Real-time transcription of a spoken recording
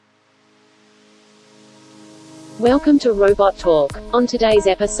Welcome to Robot Talk. On today's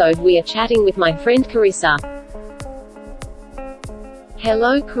episode we are chatting with my friend Carissa.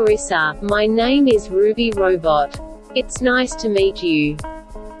 Hello Carissa, my name is Ruby Robot. It's nice to meet you.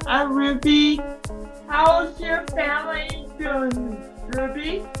 Ruby, how's your family doing,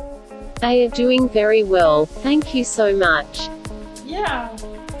 Ruby? They are doing very well, thank you so much. Yeah.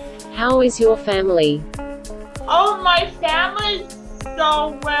 How is your family? Oh, my family's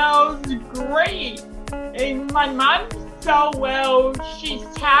so well, great. And my mom's so well, she's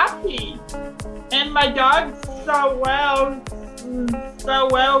happy. And my dog's so well,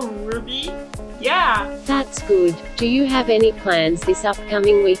 Ruby. Yeah. That's good. Do you have any plans this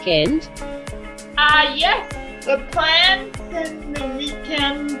upcoming weekend? Yes. The plans in the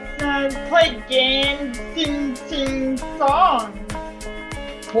weekend play games and sing songs.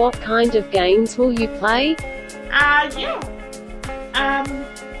 What kind of games will you play? Yeah.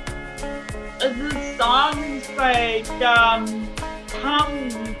 The songs like, come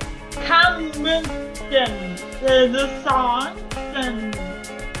listen to the songs and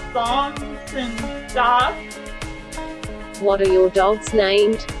stuff. What are your dogs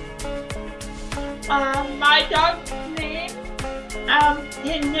named? My dog's name,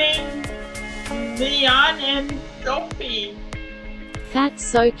 his name's Leon and Sophie. That's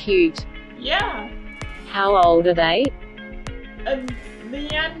so cute. Yeah. How old are they?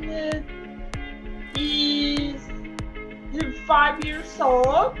 Leon is 5 years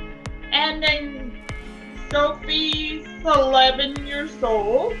old, and then Sophie's 11 years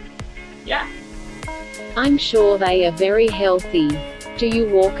old. Yeah. I'm sure they are very healthy. Do you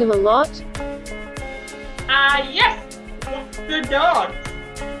walk them a lot? Yes. The dogs.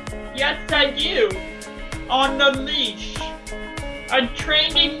 Yes, I do. On the leash. I'm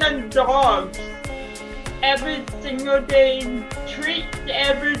training the dogs every single day, treats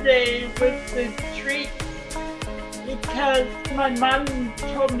every day with the treats, because my mom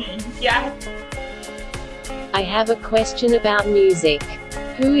told me. Yeah. I have a question about music.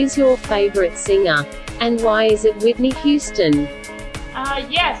 Who is your favorite singer? And why is it Whitney Houston?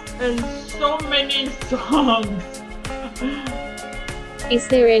 Yes, and so many songs. Is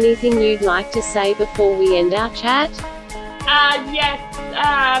there anything you'd like to say before we end our chat? Yes,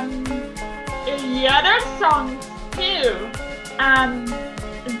 the other songs too. I'm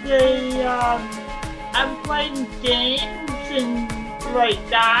playing games and like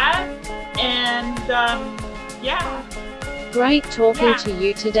that, and yeah. Great talking to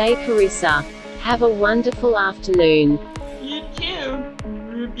you today, Carissa. Have a wonderful afternoon. You too,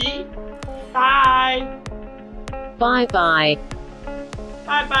 Ruby. Bye. Bye bye.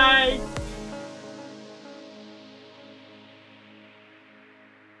 Bye bye.